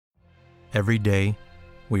Every day,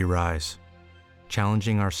 we rise,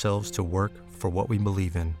 challenging ourselves to work for what we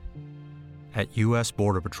believe in. At U.S.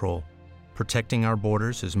 Border Patrol, protecting our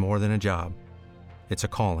borders is more than a job. It's a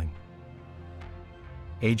calling.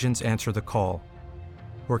 Agents answer the call,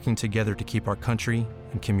 working together to keep our country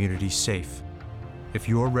and communities safe. If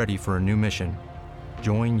you're ready for a new mission,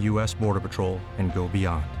 join U.S. Border Patrol and go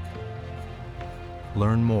beyond.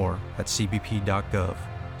 Learn more at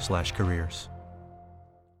cbp.gov/careers.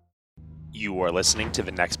 You are listening to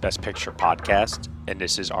the Next Best Picture podcast, and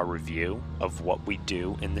this is our review of What We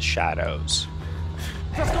Do in the Shadows.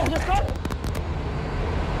 Let's go, let's go!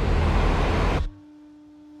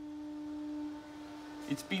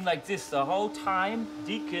 It's been like this the whole time,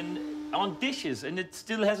 Deacon, on dishes, and it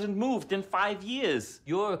still hasn't moved in 5 years.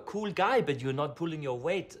 You're a cool guy, but you're not pulling your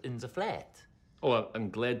weight in the flat. Oh,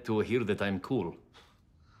 I'm glad to hear that I'm cool.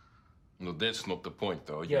 No, that's not the point,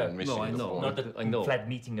 though. Yeah, You're missing no, I the know. point. Not a I know. flat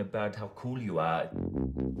meeting about how cool you are.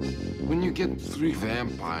 When you get 3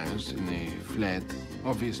 vampires in a flat,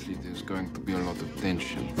 obviously there's going to be a lot of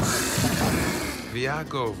tension.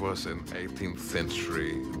 Viago was an 18th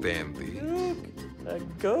century dandy. Look, a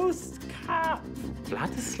ghost cop.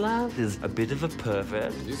 Vladislav is a bit of a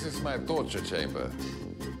pervert. This is my torture chamber.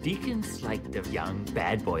 Deacon's like the young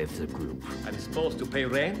bad boy of the group. I'm supposed to pay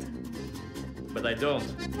rent, but I don't.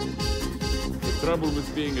 The trouble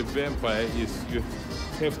with being a vampire is you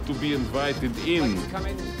have to be invited in. Come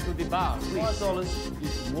into the bar, please.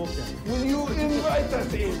 $4 walking. Will you invite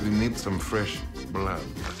us in? We need some fresh blood.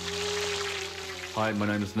 Hi, my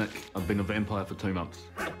name is Nick. I've been a vampire for 2 months.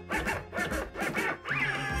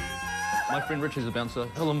 My friend Richie's a bouncer.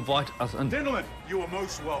 He'll invite us in. Gentlemen, you are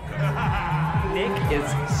most welcome. Nick is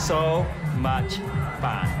so much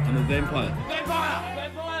fun. I'm a vampire.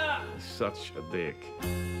 Such a dick.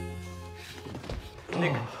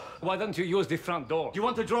 Nick, why don't you use the front door? You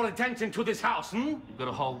want to draw attention to this house, You've got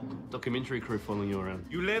a whole documentary crew following you around.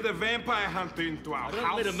 You let a vampire hunter into our I don't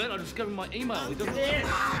house. let him in, I just give him my email. He doesn't...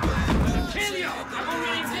 Kill you! I'm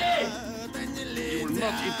already dead! You will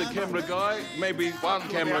not eat the camera guy, maybe one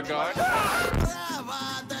camera guy.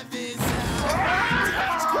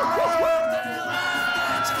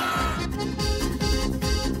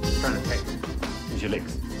 Trying to take. Use your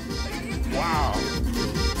legs. Wow.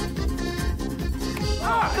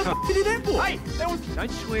 What the f*** did he do that for? Hey, that was...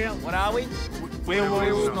 Don't swear. What are we?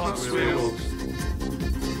 Werewolves, not werewolves.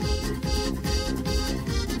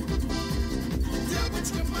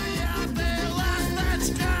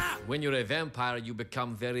 When you're a vampire, you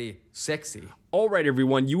become very sexy. All right,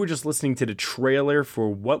 everyone, you were just listening to the trailer for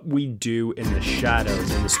What We Do in the Shadows,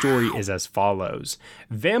 and the story is as follows.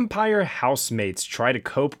 Vampire housemates try to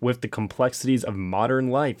cope with the complexities of modern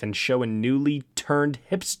life and show a newly turned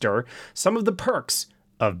hipster some of the perks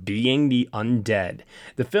of being the undead.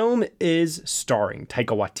 The film is starring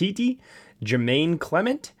Taika Waititi, Jermaine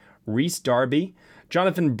Clement, Rhys Darby,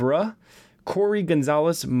 Jonathan Bruh, Corey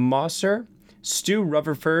Gonzalez-Mosser, Stu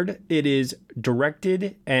Rutherford. It is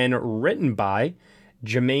directed and written by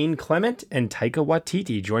Jermaine Clement and Taika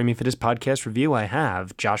Waititi. Joining me for this podcast review, I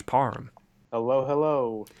have Josh Parham. Hello,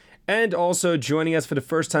 hello. And also joining us for the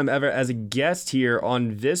first time ever as a guest here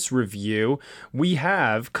on this review, we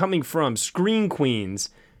have, coming from Screen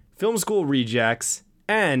Queens, Film School Rejects,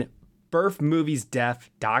 and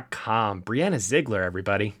birthmoviesdeaf.com, Brianna Ziegler,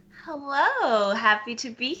 everybody. Hello, happy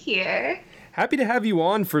to be here. Happy to have you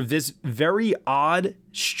on for this very odd,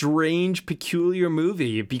 strange, peculiar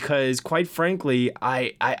movie because, quite frankly,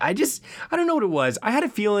 I don't know what it was. I had a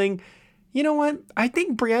feeling, you know what? I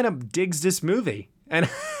think Brianna digs this movie. And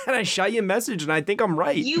I shot you a message, and I think I'm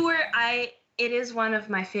right. It is one of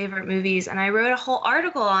my favorite movies, and I wrote a whole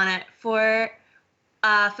article on it for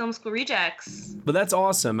Film School Rejects. But that's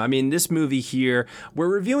awesome. I mean, this movie here, we're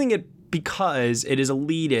reviewing it because it is a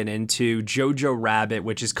lead-in into Jojo Rabbit,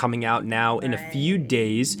 which is coming out now in a few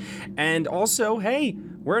days. And also, hey,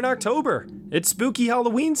 we're in October. It's spooky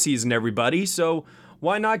Halloween season, everybody. So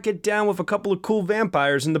why not get down with a couple of cool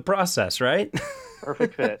vampires in the process, right?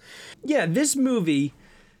 Perfect fit. Yeah, this movie,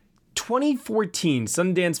 2014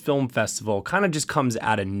 Sundance Film Festival, kind of just comes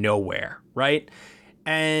out of nowhere, right?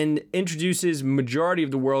 And introduces majority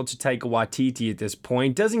of the world to Taika Waititi at this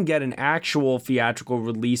point. Doesn't get an actual theatrical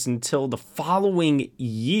release until the following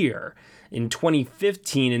year in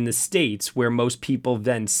 2015 in the States, where most people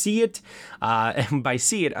then see it. And by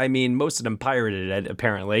see it, I mean most of them pirated it,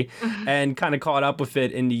 apparently, and kind of caught up with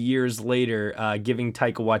it in the years later, making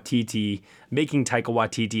Taika Waititi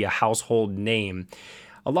a household name.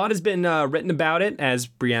 A lot has been written about it, as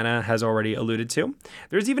Brianna has already alluded to.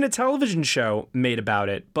 There's even a television show made about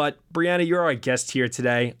it. But Brianna, you're our guest here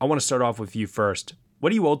today. I want to start off with you first. What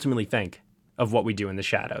do you ultimately think of What We Do in the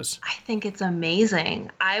Shadows? I think it's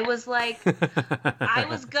amazing. I was like,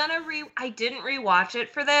 I didn't rewatch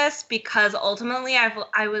it for this because ultimately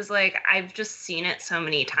I was like, I've just seen it so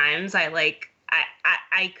many times. I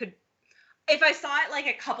could, if I saw it like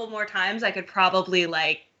a couple more times, I could probably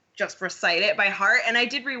like just recite it by heart. And I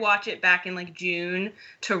did rewatch it back in like June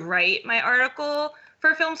to write my article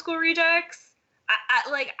for Film School Rejects.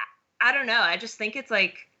 I don't know. I just think it's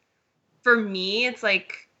like, for me, it's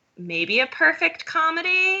like maybe a perfect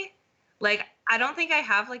comedy. Like, I don't think I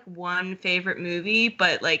have like one favorite movie,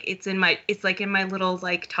 but like it's like in my little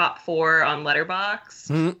like top 4 on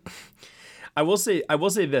Letterboxd. I will say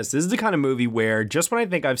this. This is the kind of movie where just when I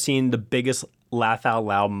think I've seen the biggest laugh out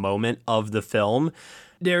loud moment of the film,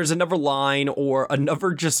 there's another line or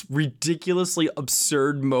another just ridiculously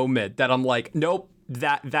absurd moment that I'm like, nope,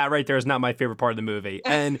 that right there is not my favorite part of the movie.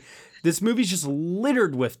 And this movie's just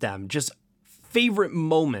littered with them, just favorite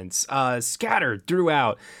moments scattered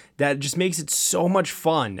throughout that just makes it so much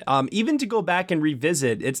fun. Even to go back and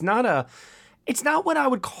revisit, it's not what I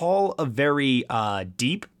would call a very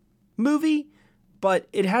deep movie, but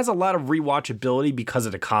it has a lot of rewatchability because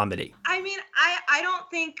of the comedy. I mean, I don't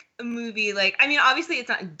think a movie like, I mean, obviously it's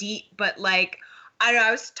not deep, but like, I don't know,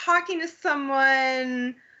 I was talking to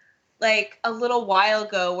someone like a little while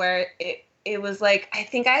ago where it was like, I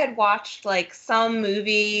think I had watched like some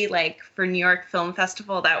movie like for New York Film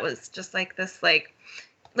Festival that was just like this like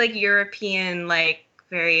European, like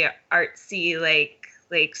very artsy,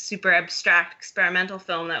 like super abstract experimental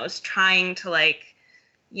film that was trying to like,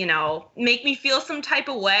 you know, make me feel some type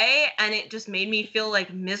of way, and it just made me feel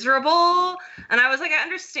like miserable. And I was like, I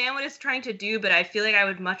understand what it's trying to do, but I feel like I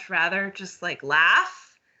would much rather just like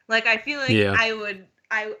laugh. Like I feel like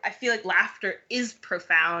I feel like laughter is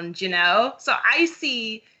profound, you know? So I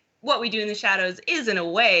see What We Do in the Shadows is in a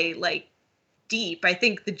way like deep. I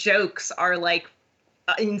think the jokes are like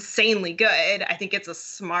insanely good. I think it's a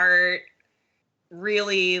smart,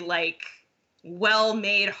 really like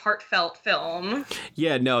well-made, heartfelt film.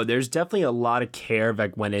 Yeah, no, there's definitely a lot of care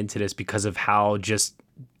that went into this because of how just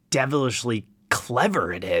devilishly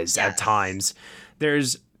clever it is at times.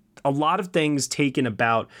 There's a lot of things taken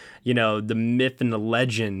about, you know, the myth and the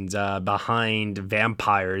legend behind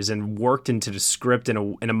vampires and worked into the script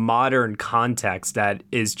in a modern context that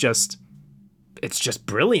is just, it's just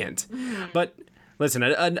brilliant. But listen,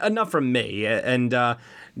 enough from me and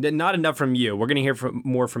not enough from you. We're going to hear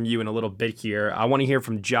more from you in a little bit here. I want to hear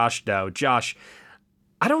from Josh, though. Josh,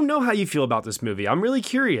 I don't know how you feel about this movie. I'm really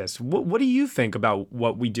curious. What do you think about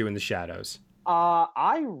What We Do in the Shadows?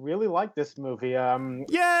 I really like this movie. Yay!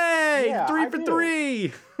 Yeah, 3 for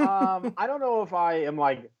 3! I don't know if I am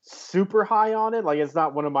like super high on it. Like it's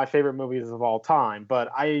not one of my favorite movies of all time, but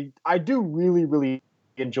I do really, really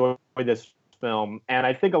enjoy this film. And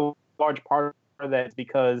I think a large part of that is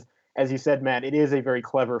because, as you said, Matt, it is a very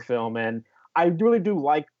clever film. And I really do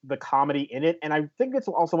like the comedy in it. And I think it's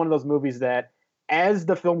also one of those movies that as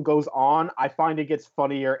the film goes on, I find it gets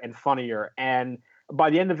funnier and funnier. And by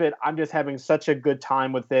the end of it, I'm just having such a good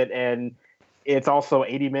time with it. And it's also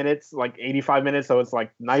 80 minutes, like 85 minutes. So it's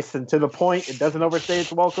like nice and to the point. It doesn't overstay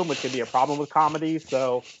its welcome, which can be a problem with comedy.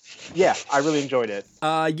 So yeah, I really enjoyed it.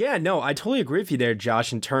 Yeah, no, I totally agree with you there,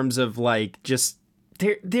 Josh, in terms of like just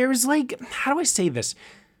there's like, how do I say this?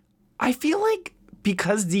 I feel like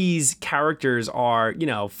because these characters are, you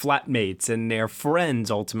know, flatmates and they're friends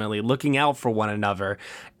ultimately looking out for one another,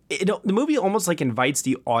 the movie almost like invites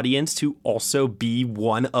the audience to also be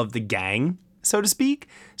one of the gang, so to speak.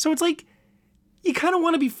 So it's like you kind of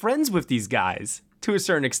want to be friends with these guys to a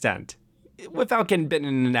certain extent without getting bitten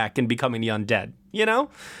in the neck and becoming the undead, you know?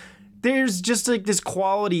 There's just like this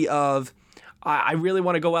quality of I really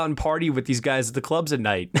want to go out and party with these guys at the clubs at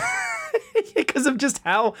night because of just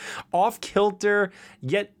how off-kilter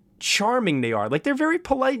yet charming they are. Like they're very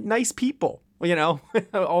polite, nice people, you know,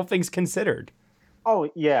 all things considered. Oh,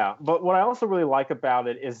 yeah. But what I also really like about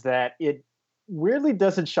it is that it weirdly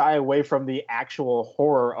doesn't shy away from the actual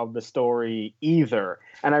horror of the story either.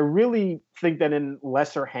 And I really think that in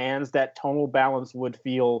lesser hands, that tonal balance would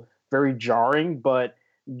feel very jarring. But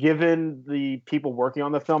given the people working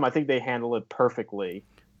on the film, I think they handle it perfectly.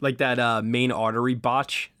 Like that main artery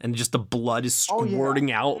botch and just the blood is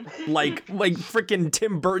squirting out like freaking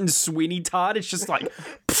Tim Burton's Sweeney Todd. It's just like...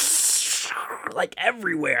 like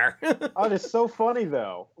everywhere. Oh, it's so funny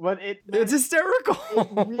though. But it's hysterical.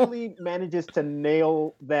 It really manages to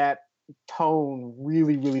nail that tone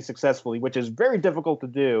really, really successfully, which is very difficult to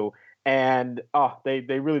do. And they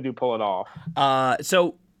really do pull it off.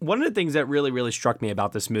 So one of the things that really, really struck me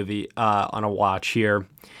about this movie on a watch here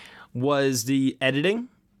was the editing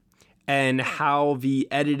and how the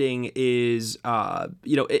editing is,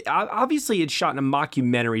 obviously it's shot in a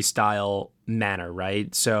mockumentary style manner,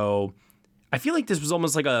 right? So I feel like this was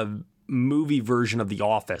almost like a movie version of The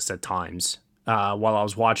Office at times while I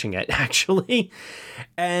was watching it, actually.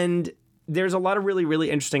 And there's a lot of really,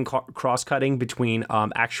 really interesting cross-cutting between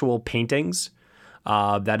actual paintings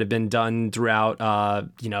that have been done throughout,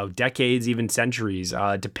 decades, even centuries,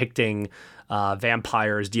 depicting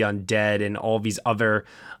vampires, the undead, and all these other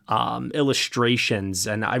illustrations.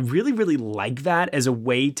 And I really, really like that as a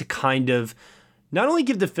way to kind of not only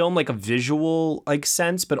give the film like a visual like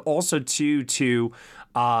sense, but also to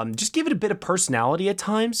just give it a bit of personality at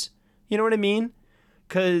times. You know what I mean?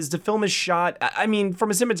 Because the film is shot, I mean,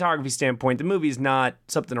 from a cinematography standpoint, the movie is not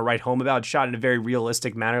something to write home about. It's shot in a very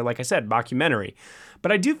realistic manner, like I said, mockumentary.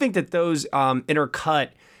 But I do think that those intercut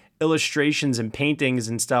illustrations and paintings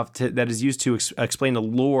and stuff that is used to explain the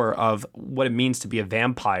lore of what it means to be a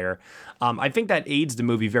vampire, I think that aids the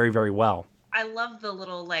movie very, very well. I love the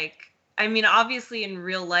little, obviously in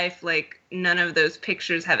real life, none of those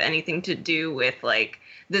pictures have anything to do with,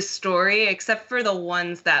 the story, except for the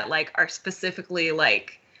ones that are specifically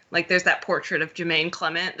like there's that portrait of Jermaine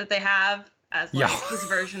Clement that they have as his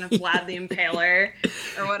version of Vlad the Impaler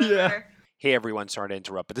or whatever. Yeah. Hey everyone, sorry to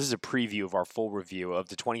interrupt, but this is a preview of our full review of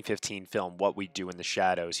the 2015 film What We Do in the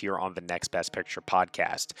Shadows here on the Next Best Picture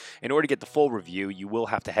podcast. In order to get the full review, you will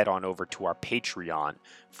have to head on over to our Patreon.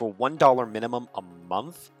 For $1 minimum a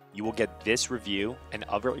month, you will get this review and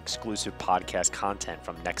other exclusive podcast content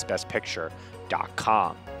from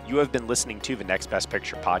nextbestpicture.com. You have been listening to the Next Best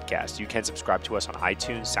Picture podcast. You can subscribe to us on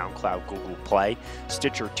iTunes, SoundCloud, Google Play,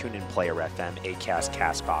 Stitcher, TuneIn Player FM, Acast,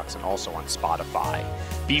 CastBox, and also on Spotify.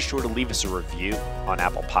 Be sure to leave us a review on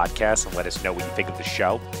Apple Podcasts and let us know what you think of the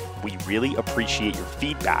show. We really appreciate your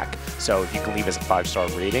feedback, so if you can leave us a 5-star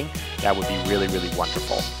rating, that would be really, really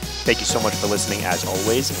wonderful. Thank you so much for listening as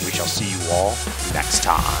always, and we shall see you all next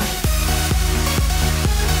time.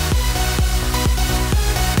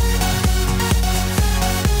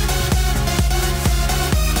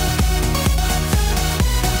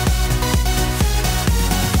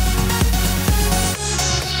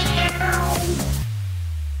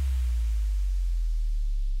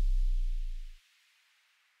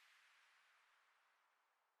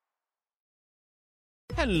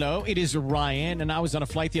 Hello, it is Ryan, and I was on a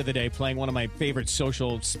flight the other day playing one of my favorite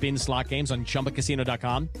social spin slot games on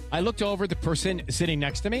ChumbaCasino.com. I looked over at the person sitting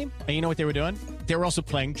next to me, and you know what they were doing? They were also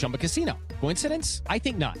playing Chumba Casino. Coincidence? I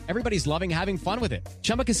think not. Everybody's loving having fun with it.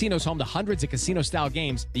 Chumba Casino is home to hundreds of casino-style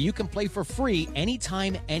games that you can play for free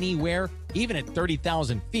anytime, anywhere, even at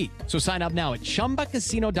 30,000 feet. So sign up now at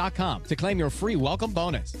ChumbaCasino.com to claim your free welcome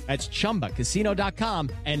bonus. That's ChumbaCasino.com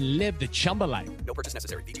and live the Chumba life. No purchase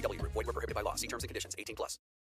necessary. VGW. Void where prohibited by law. See terms and conditions. 18+.